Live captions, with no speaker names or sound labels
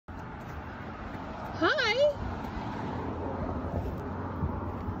Hi.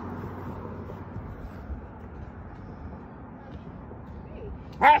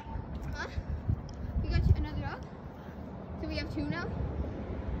 Huh? We got another dog? So we have two now?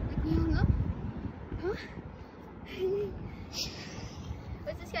 Like we don't know? Huh?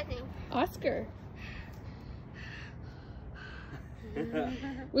 What's this guy's name? Oscar.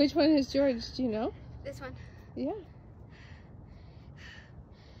 Which one is George? Do you know? This one. Yeah.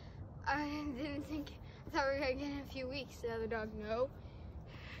 I didn't think, I thought we were going to get in a few weeks. The other dog, no.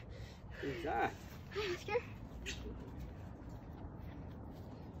 Who's that? Hi, Oscar.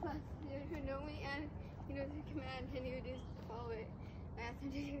 Plus, he would know me and he knows the command and he would just follow it. I asked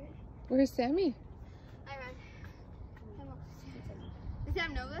him to do it. Where's Sammy? I ran. Does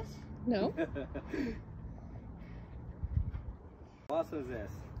Sam know this? No. What else was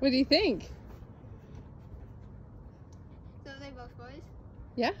this? What do you think? So they both boys?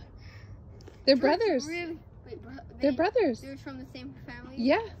 Yeah. They're George brothers. Really, They're brothers. They're from the same family?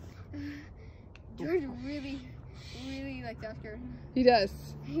 Yeah. George really likes Oscar. He does.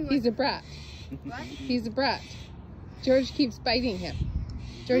 He's a brat. What? He's a brat. George keeps biting him.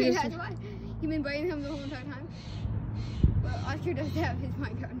 George is... That's why. You've been biting him the whole entire time? Well, Oscar does have his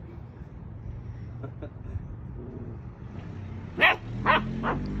mic on.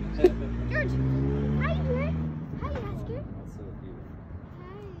 George! Hi, George! Hi, Oscar! That's so cute.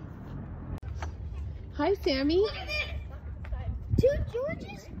 Hi. Hi, Sammy. Look at this! Two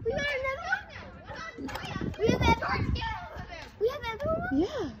Georges? We got another one? We have that George! We have that other one?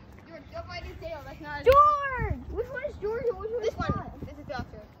 Yeah. George, don't bite his tail. That's not George! Which one is George and which one is this one. This is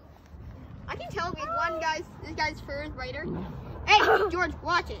Oscar. I can tell because this guy's fur is brighter. Hey, George,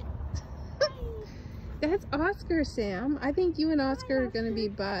 watch it. That's Oscar, Sam. I think you and Oscar are going to be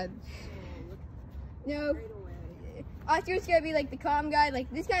buds. No. Oscar's going to be like the calm guy. Like,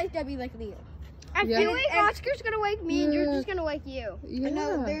 this guy's going to be like Leo. I Yeah. feel like Oscar's going to wake me and Yeah. George is going to wake you. Yeah.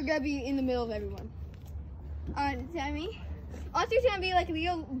 No, they're going to be in the middle of everyone. Sammy? Oscar's going to be like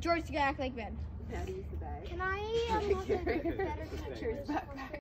Leo. George's going to act like Ben. Can I have a better pictures?